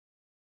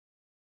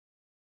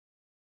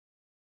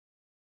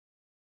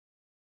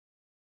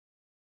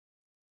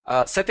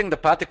Setting the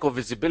particle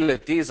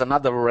visibility is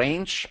another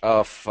range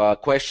of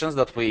questions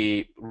that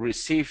we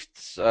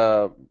received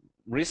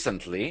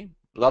recently.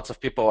 Lots of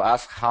people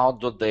ask how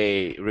do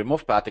they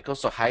remove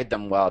particles or hide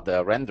them while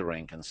they're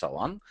rendering and so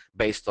on,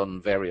 based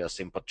on various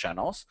input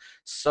channels.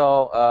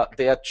 So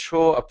there are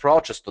two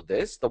approaches to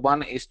this. The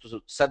one is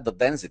to set the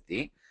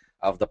density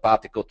of the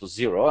particle to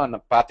 0, and the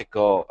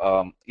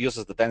particle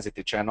uses the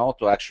density channel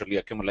to actually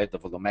accumulate the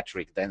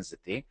volumetric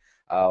density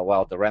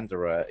while the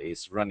renderer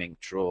is running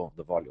through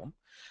the volume.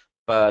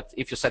 But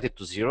if you set it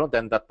to 0,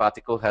 then that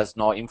particle has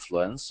no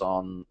influence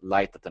on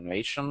light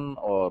attenuation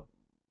or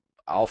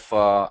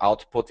alpha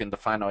output in the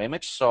final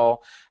image.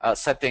 So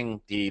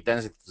setting the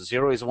density to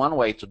 0 is one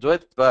way to do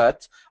it,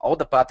 but all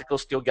the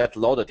particles still get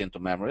loaded into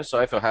memory. So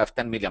if you have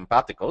 10 million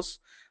particles,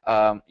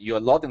 you're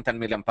loading 10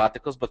 million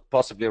particles, but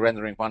possibly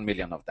rendering 1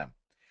 million of them.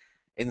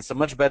 It's a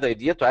much better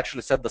idea to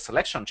actually set the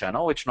selection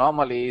channel, which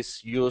normally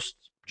is used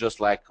just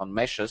like on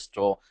meshes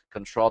to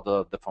control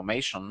the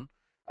deformation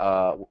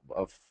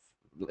of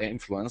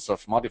influence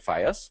of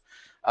modifiers.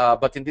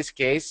 But in this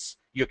case,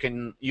 you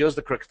can use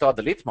the corrector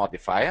delete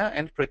modifier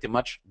and pretty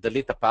much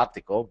delete a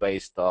particle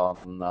based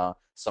on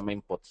some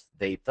input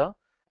data,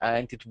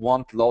 and it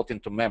won't load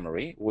into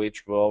memory,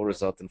 which will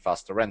result in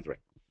faster rendering.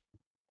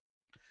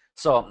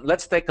 So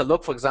let's take a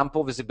look, for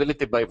example,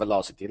 visibility by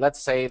velocity. Let's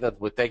say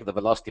that we take the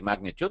velocity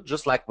magnitude,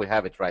 just like we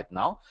have it right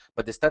now,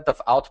 but instead of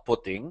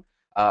outputting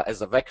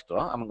as a vector,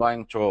 I'm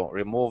going to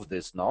remove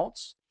these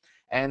nodes,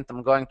 and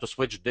I'm going to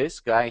switch this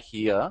guy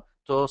here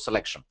to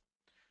selection.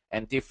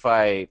 And if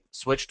I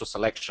switch to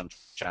selection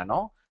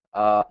channel,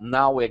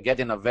 now we're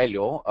getting a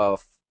value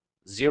of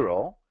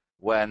 0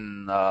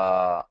 when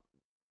the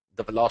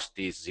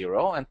velocity is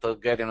 0, and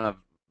getting a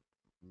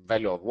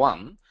value of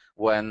 1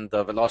 when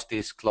the velocity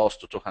is close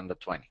to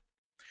 220.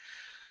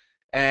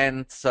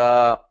 And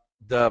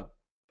the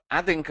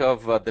adding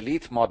of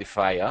delete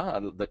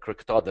modifier, the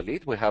corrector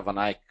delete, we have an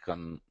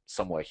icon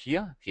somewhere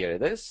here. Here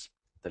it is,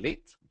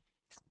 delete.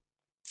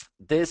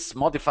 This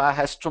modifier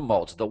has two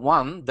modes. The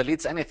one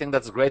deletes anything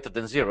that's greater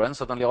than 0, and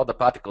suddenly all the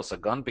particles are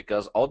gone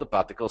because all the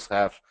particles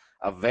have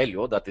a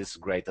value that is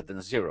greater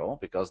than 0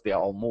 because they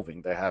are all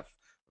moving. They have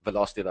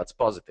velocity that's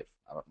positive,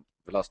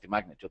 velocity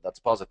magnitude that's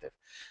positive.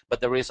 But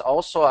there is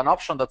also an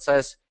option that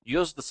says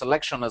use the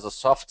selection as a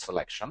soft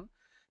selection.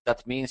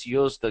 That means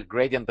use the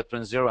gradient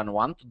between 0 and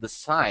 1 to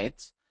decide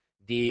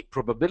the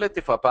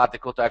probability for a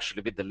particle to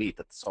actually be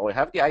deleted. So we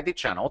have the ID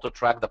channel to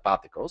track the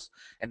particles,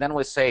 and then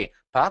we say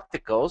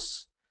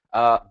particles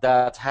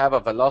that have a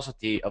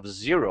velocity of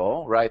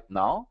 0 right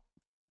now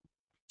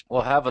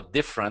will have a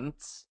different,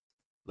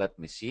 let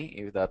me see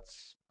if that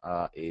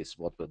is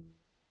what we're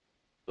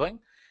doing.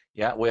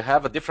 Yeah, we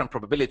have a different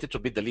probability to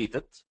be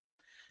deleted.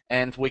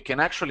 And we can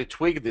actually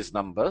tweak these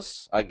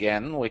numbers.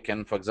 Again, we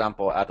can, for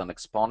example, add an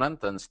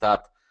exponent and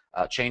start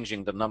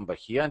changing the number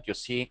here. And you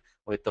see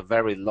with a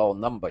very low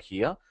number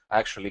here, I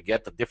actually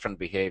get a different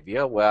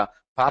behavior where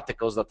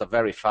particles that are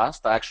very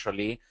fast are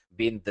actually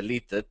being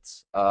deleted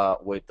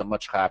with a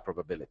much higher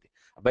probability.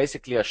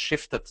 Basically, I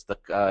shifted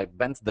the,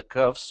 bent the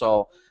curve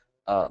so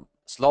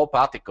slow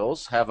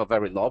particles have a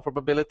very low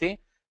probability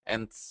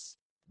and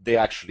they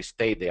actually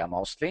stay there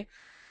mostly.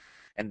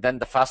 And then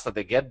the faster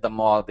they get, the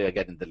more they are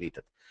getting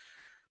deleted.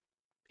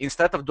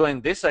 Instead of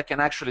doing this, I can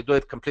actually do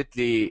it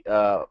completely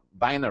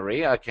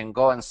binary. I can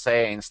go and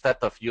say, instead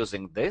of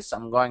using this,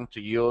 I'm going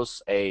to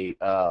use a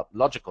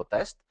logical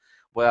test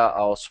where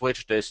I'll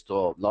switch this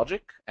to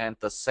logic and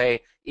to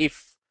say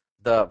if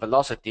the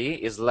velocity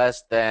is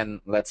less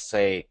than, let's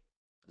say,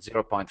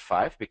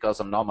 0.5, because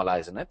I'm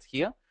normalizing it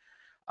here.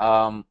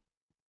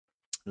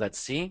 Let's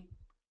see.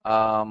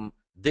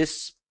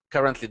 This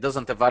currently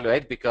doesn't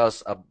evaluate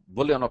because a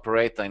Boolean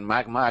operator in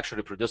Magma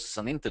actually produces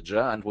an integer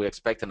and we're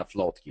expecting a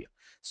float here.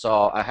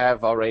 So I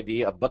have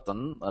already a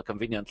button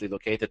conveniently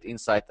located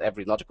inside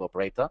every logical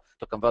operator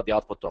to convert the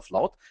output to a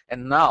float.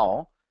 And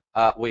now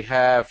we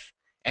have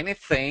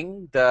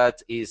anything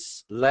that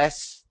is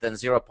less than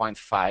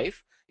 0.5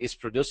 is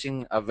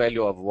producing a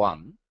value of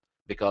 1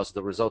 because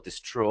the result is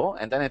true.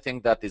 And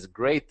anything that is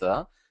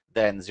greater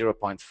than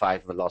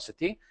 0.5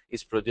 velocity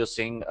is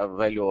producing a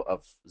value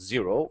of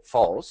 0,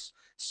 false.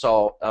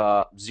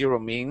 So 0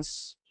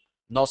 means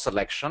no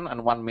selection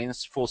and 1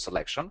 means full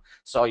selection.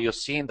 So you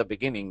see in the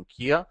beginning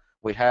here,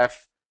 we have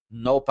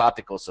no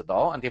particles at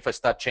all. And if I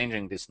start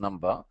changing this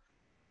number,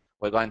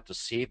 we're going to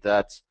see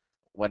that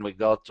when we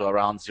go to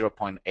around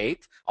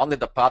 0.8, only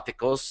the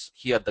particles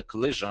here at the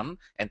collision,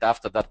 and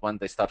after that when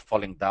they start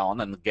falling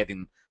down and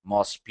getting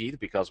more speed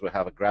because we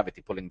have a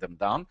gravity pulling them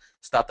down,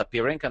 start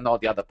appearing, and all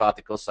the other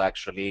particles are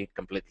actually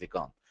completely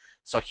gone.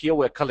 So here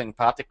we're culling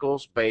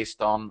particles based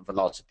on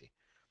velocity.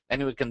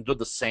 And we can do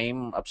the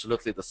same,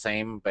 absolutely the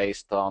same,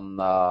 based on,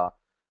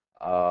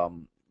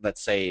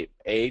 let's say,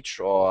 age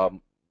or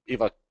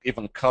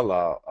even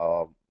color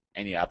or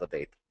any other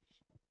data.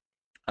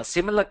 A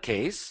similar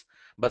case,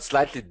 but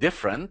slightly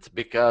different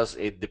because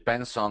it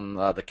depends on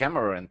the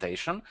camera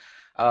orientation,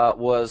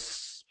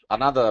 was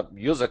another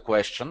user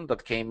question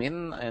that came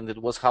in, and it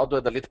was how do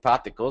I delete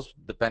particles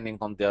depending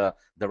on the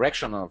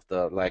direction of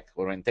the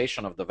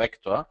orientation of the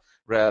vector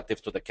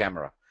relative to the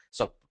camera.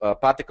 So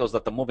particles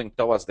that are moving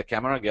towards the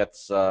camera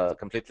gets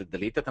completely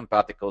deleted, and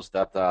particles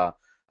that are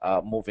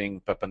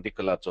moving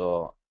perpendicular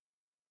to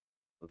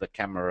the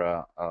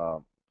camera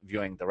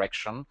viewing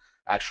direction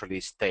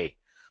actually stay.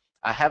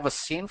 I have a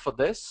scene for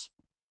this.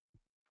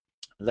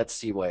 Let's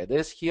see where it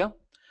is here.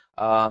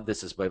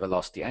 This is by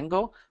velocity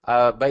angle.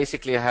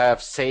 Basically, I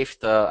have saved,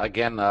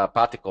 again,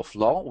 particle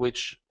flow,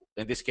 which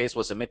in this case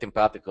was emitting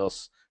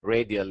particles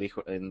radially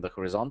in the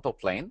horizontal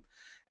plane.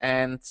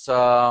 And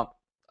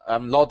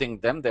I'm loading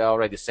them. They're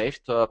already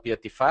saved to a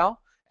PRT file.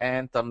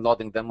 And I'm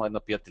loading them in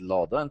a PRT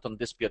loader. And on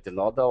this PRT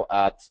loader, I'll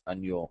add a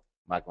new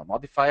Magma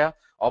modifier,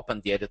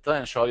 open the editor,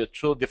 and show you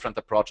two different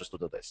approaches to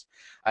do this.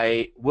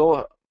 I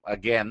will,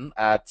 again,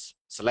 add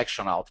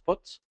selection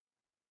output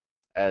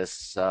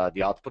as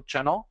the output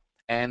channel,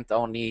 and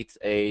I'll need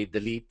a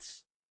delete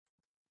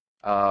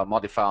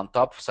modifier on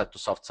top set to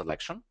soft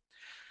selection.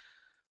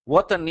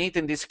 What I need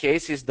in this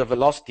case is the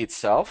velocity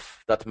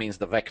itself. That means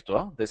the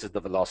vector. This is the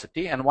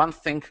velocity. And one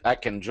thing I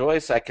can do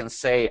is I can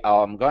say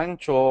I'm going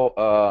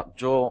to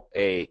do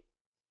a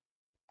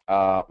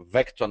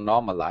vector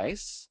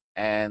normalize,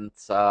 and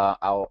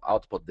I'll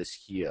output this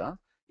here,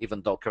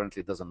 even though currently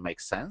it doesn't make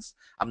sense.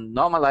 I'm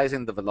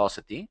normalizing the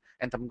velocity,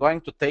 and I'm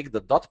going to take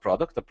the dot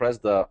product, to press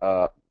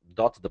the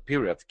dot, the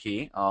period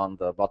key on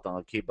the bottom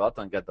of the keyboard,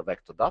 and get the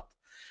vector dot.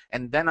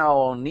 And then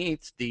I'll need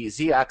the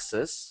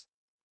z-axis.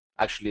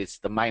 Actually, it's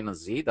the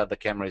 -z that the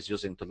camera is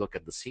using to look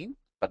at the scene,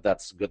 but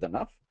that's good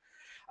enough.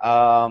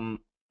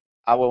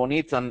 I will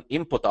need an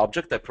input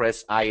object. I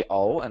press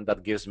IO, and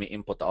that gives me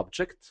input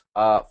object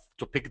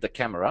to pick the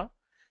camera.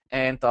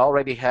 And I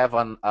already have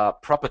a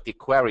property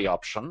query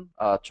option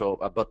to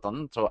a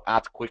button to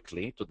add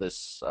quickly to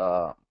this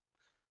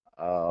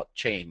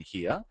chain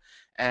here.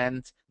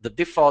 And the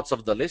defaults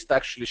of the list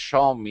actually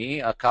show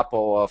me a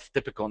couple of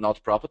typical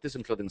node properties,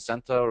 including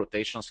center,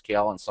 rotation,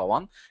 scale, and so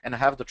on. And I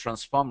have the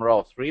transform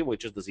row 3,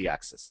 which is the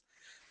z-axis.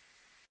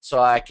 So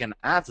I can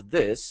add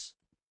this.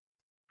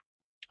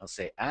 I'll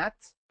say add.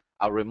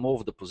 I'll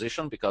remove the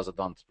position because I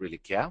don't really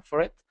care for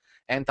it.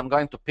 And I'm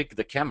going to pick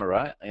the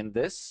camera in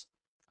this.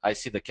 I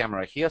see the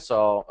camera here,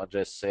 so I'll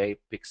just say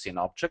pick scene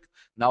object.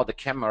 Now the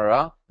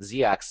camera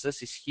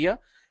z-axis is here.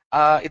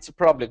 It's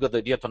probably a good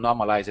idea to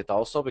normalize it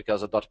also,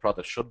 because a dot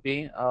product should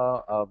be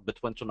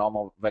between two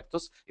normal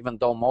vectors, even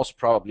though most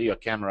probably your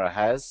camera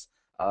has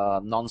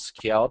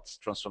non-scaled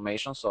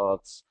transformation, so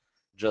it's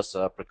just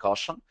a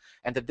precaution.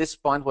 And at this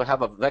point, we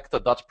have a vector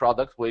dot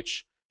product,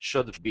 which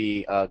should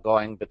be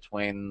going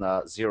between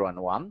 0 and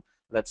 1.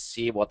 Let's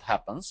see what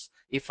happens.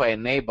 If I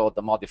enable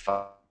the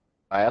modifier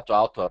to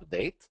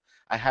auto-update,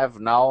 I have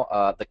now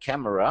the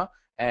camera,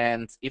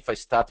 and if I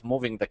start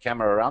moving the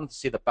camera around,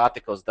 see the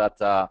particles that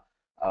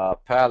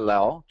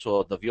parallel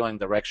to the viewing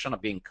direction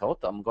are being caught.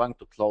 I'm going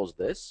to close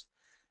this,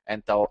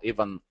 and I'll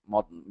even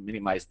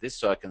minimize this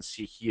so I can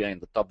see here in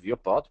the top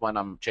viewport when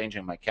I'm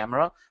changing my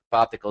camera,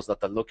 particles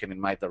that are looking in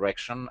my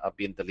direction are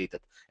being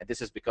deleted. And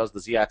this is because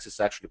the z-axis is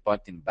actually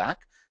pointing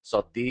back,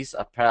 so these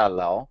are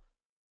parallel,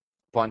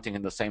 pointing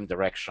in the same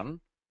direction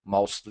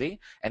mostly.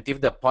 And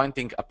if they're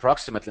pointing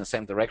approximately in the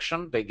same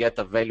direction, they get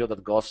a value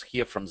that goes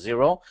here from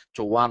 0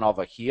 to 1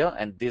 over here,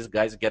 and these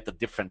guys get a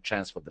different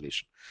chance for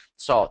deletion.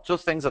 So two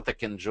things that I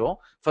can do.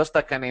 First,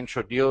 I can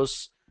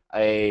introduce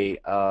a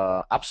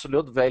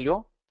absolute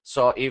value.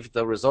 So if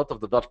the result of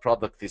the dot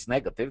product is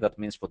negative, that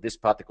means for these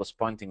particles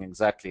pointing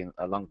exactly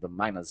along the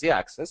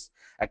 -z-axis,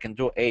 I can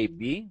do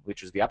AB,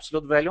 which is the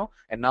absolute value,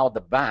 and now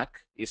the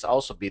back is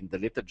also being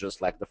deleted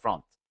just like the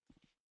front.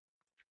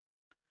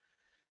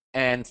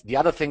 And the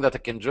other thing that I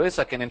can do is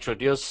I can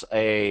introduce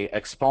a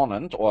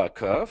exponent or a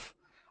curve.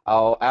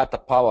 I'll add a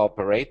power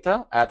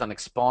operator, add an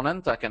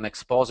exponent. I can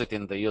expose it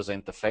in the user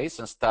interface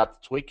and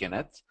start tweaking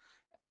it.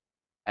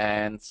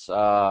 And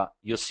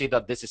you see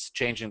that this is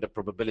changing the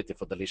probability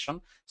for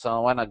deletion. So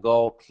when I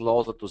go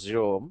closer to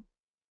 0,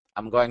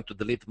 I'm going to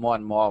delete more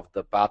and more of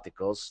the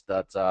particles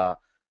that are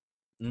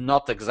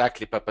not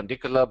exactly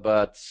perpendicular,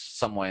 but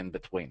somewhere in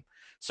between.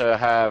 So I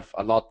have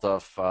a lot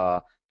of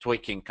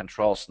tweaking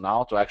controls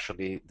now to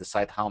actually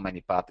decide how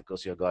many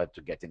particles you're going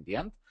to get in the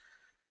end.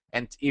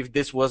 And if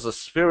this was a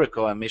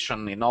spherical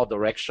emission in all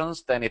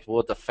directions, then it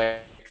would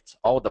affect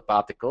all the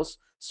particles.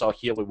 So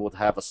here we would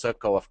have a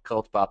circle of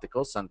curled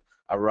particles, and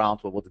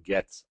around we would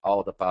get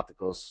all the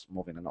particles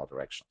moving in all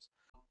directions.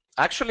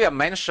 Actually, I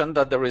mentioned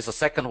that there is a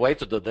second way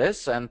to do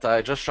this, and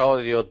I just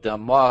showed you the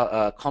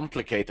more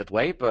complicated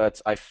way,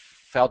 but I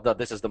felt that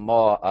this is the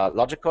more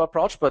logical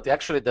approach. But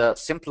actually, the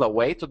simpler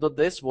way to do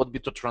this would be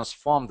to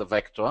transform the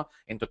vector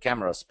into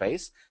camera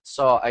space.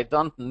 So I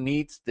don't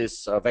need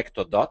this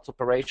vector dot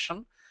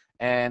operation,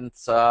 and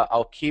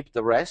I'll keep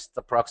the rest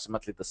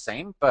approximately the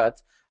same,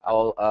 but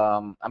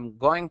I'm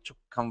going to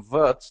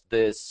convert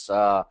this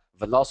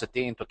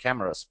velocity into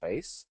camera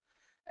space.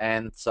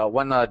 And so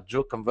when I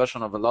do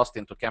conversion of velocity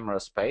into camera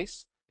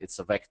space, it's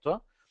a vector.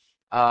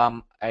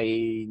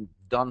 I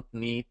don't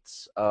need,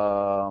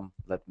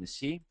 let me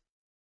see,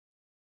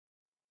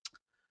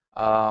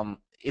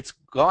 it's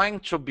going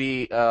to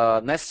be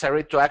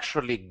necessary to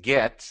actually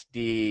get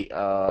the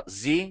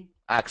z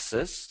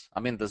axis, I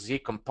mean the z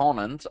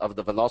component of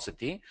the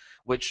velocity,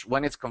 which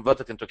when it's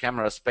converted into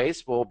camera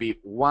space will be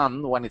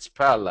 1 when it's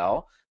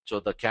parallel to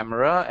the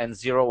camera and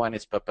 0 when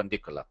it's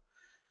perpendicular.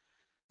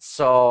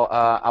 So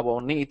I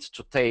will need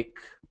to take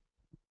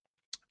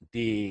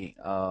the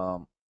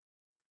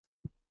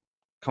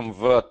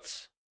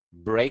convert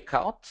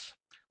breakout,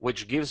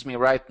 which gives me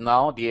right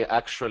now the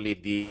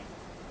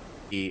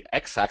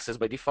x-axis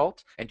by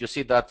default, and you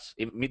see that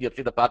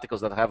immediately the particles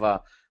that have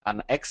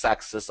an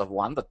x-axis of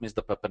 1, that means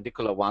the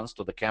perpendicular ones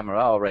to the camera,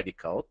 are already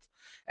caught.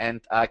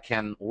 And I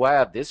can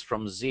wire this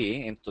from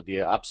z into the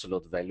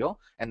absolute value,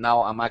 and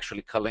now I'm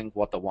actually culling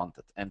what I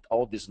wanted. And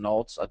all these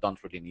nodes I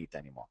don't really need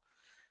anymore.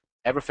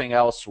 Everything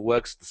else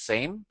works the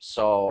same.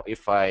 So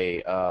if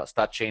I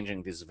start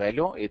changing this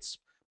value, it's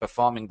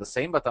performing the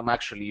same, but I'm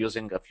actually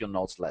using a few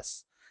nodes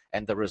less.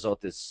 And the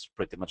result is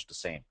pretty much the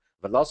same.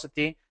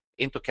 Velocity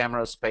into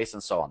camera space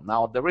and so on.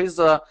 Now, there is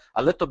a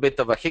little bit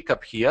of a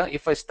hiccup here.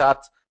 If I start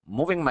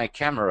moving my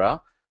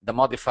camera, the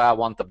modifier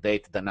won't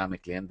update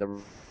dynamically. And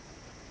the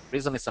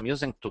reason is I'm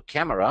using two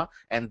camera,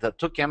 and the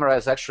two camera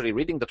is actually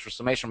reading the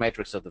transformation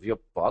matrix of the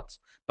viewport,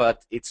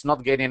 but it's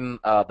not getting,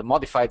 the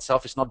modifier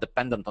itself is not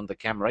dependent on the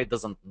camera. It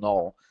doesn't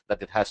know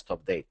that it has to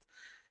update.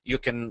 You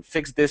can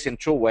fix this in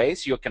two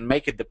ways. You can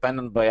make it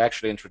dependent by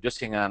actually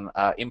introducing an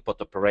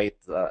input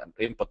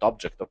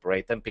object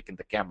operator and picking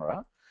the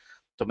camera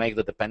to make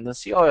the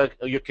dependency, or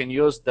you can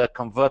use the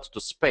convert to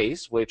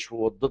space, which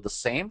will do the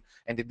same.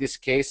 And in this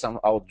case,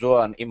 I'll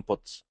draw an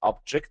input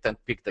object and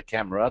pick the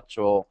camera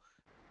to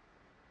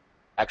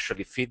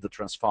actually feed the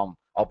transform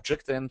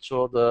object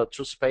into the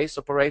toSpace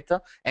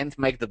operator and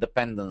make the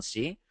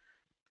dependency.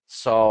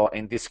 So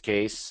in this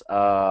case,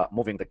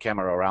 moving the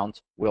camera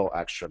around will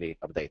actually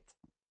update.